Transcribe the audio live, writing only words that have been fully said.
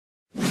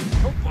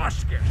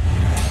Tobuscus.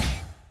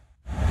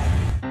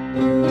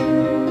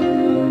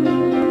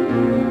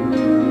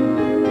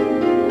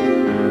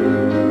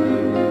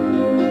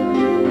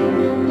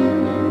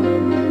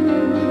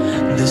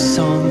 The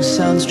song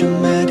sounds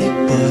dramatic,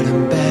 but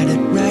I'm bad at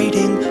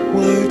writing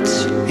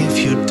words. If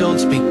you don't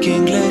speak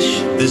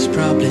English, this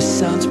probably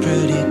sounds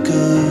pretty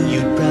good.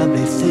 You'd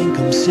probably think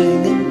I'm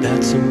singing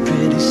about some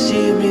pretty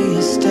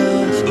serious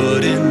stuff,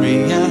 but in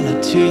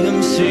reality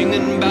I'm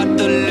singing about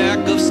the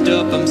lack of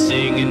stuff. I'm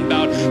singing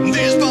about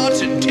these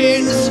parts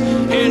intense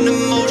and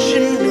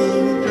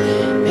emotional.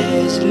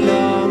 As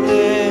long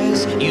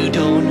as you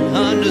don't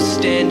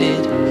understand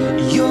it,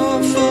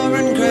 your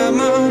foreign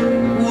grandma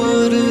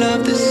would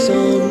love this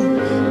song.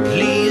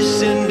 Please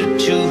send it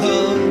to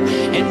her,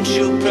 and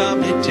she'll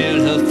probably tell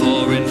her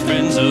foreign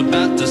friends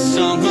about the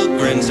song her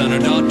grandson or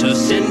daughter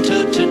sent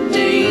her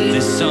today.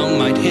 This song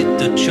might hit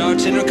the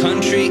charts in her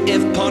country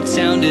if parts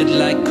sounded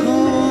like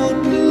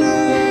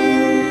Coldplay.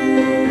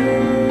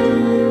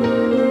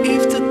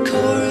 If the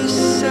chorus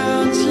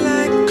sounds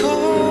like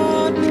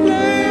Coldplay,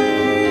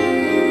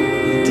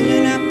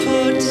 then I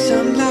put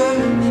some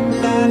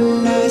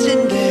la-la-las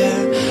in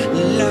there.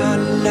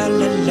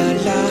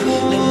 La-la-la-la-la.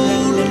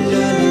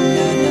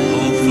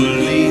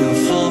 Hopefully a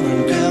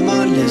foreign grandma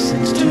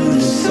listens to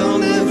this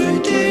song every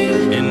day,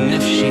 and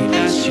if she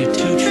asks you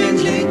to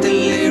translate the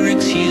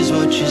lyrics, here's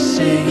what you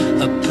say.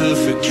 A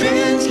perfect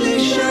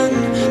translation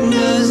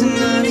does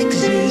not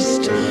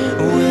exist.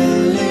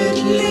 Well, at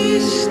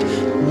least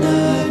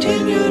not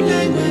in your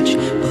language.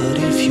 But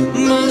if you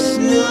must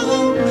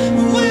know,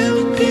 well,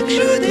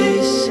 picture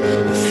this: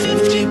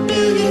 50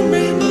 billion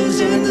rainbows,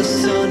 and the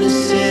sun is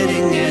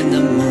setting and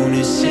the moon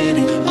is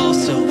setting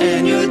also,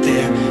 and you're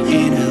there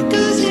in a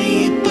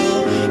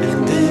gazebo,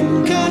 and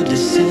then God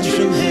descends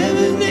from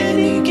heaven and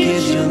he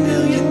gives you $1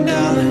 million.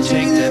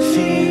 Take that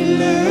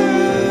feeling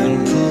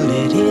and put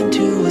it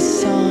into a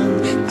song.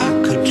 I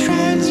could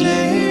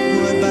translate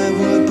word by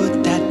word,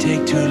 but that'd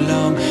take too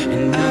long,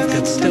 and I've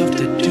got stuff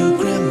to do,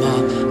 Grandma.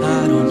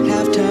 I don't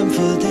have time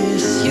for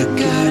this. You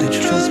gotta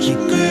trust me,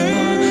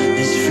 Grandma.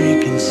 This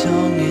freaking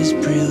song is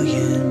brilliant.